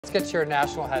Let's get to your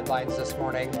national headlines this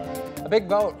morning. A big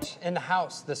vote in the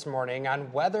House this morning on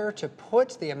whether to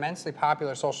put the immensely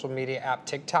popular social media app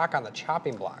TikTok on the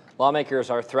chopping block. Lawmakers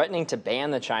are threatening to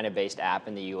ban the China-based app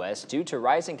in the U.S. due to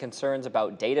rising concerns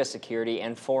about data security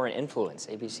and foreign influence.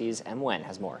 ABC's M. Wen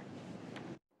has more.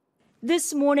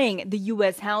 This morning, the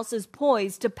U.S. House is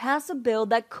poised to pass a bill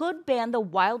that could ban the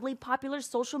wildly popular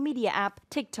social media app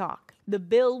TikTok. The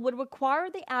bill would require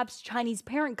the app's Chinese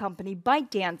parent company,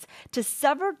 ByteDance, to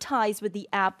sever ties with the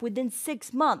app within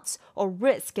 6 months or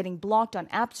risk getting blocked on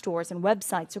app stores and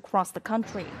websites across the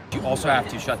country. You also have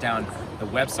to shut down the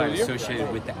website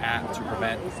associated with the app to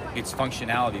prevent its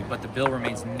functionality, but the bill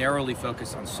remains narrowly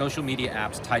focused on social media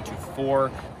apps tied to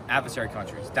 4 adversary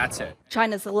countries. That's it.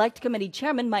 China Select Committee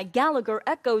Chairman Mike Gallagher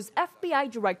echoes FBI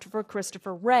Director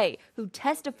Christopher Wray, who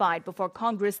testified before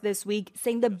Congress this week,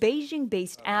 saying the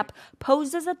Beijing-based app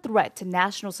poses a threat to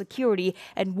national security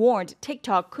and warned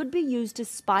TikTok could be used to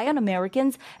spy on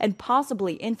Americans and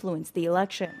possibly influence the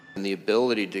election. And the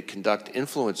ability to conduct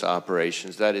influence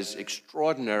operations, that is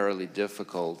extraordinarily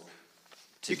difficult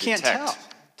to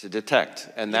detect.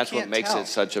 And that's what makes it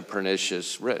such a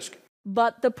pernicious risk.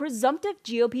 But the presumptive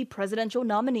GOP presidential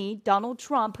nominee, Donald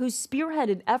Trump, who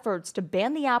spearheaded efforts to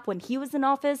ban the app when he was in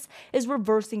office, is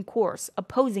reversing course,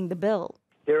 opposing the bill.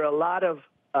 There are a lot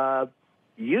of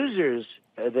users.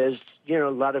 There's a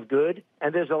lot of good,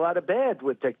 and there's a lot of bad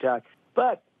with TikTok.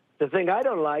 But the thing I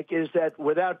don't like is that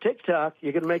without TikTok,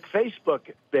 you can make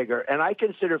Facebook bigger. And I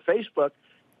consider Facebook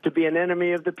to be an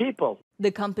enemy of the people. The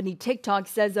company TikTok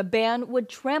says a ban would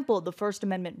trample the First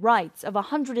Amendment rights of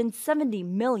 170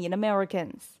 million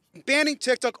Americans. Banning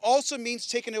TikTok also means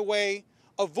taking away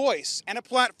a voice and a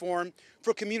platform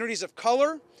for communities of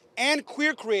color and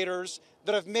queer creators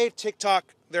that have made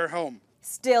TikTok their home.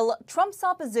 Still, Trump's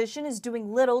opposition is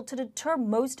doing little to deter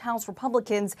most House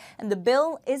Republicans, and the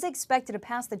bill is expected to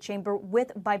pass the chamber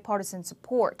with bipartisan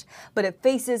support. But it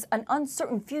faces an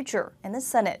uncertain future in the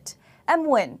Senate. M.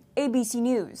 Wen, ABC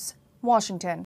News, Washington.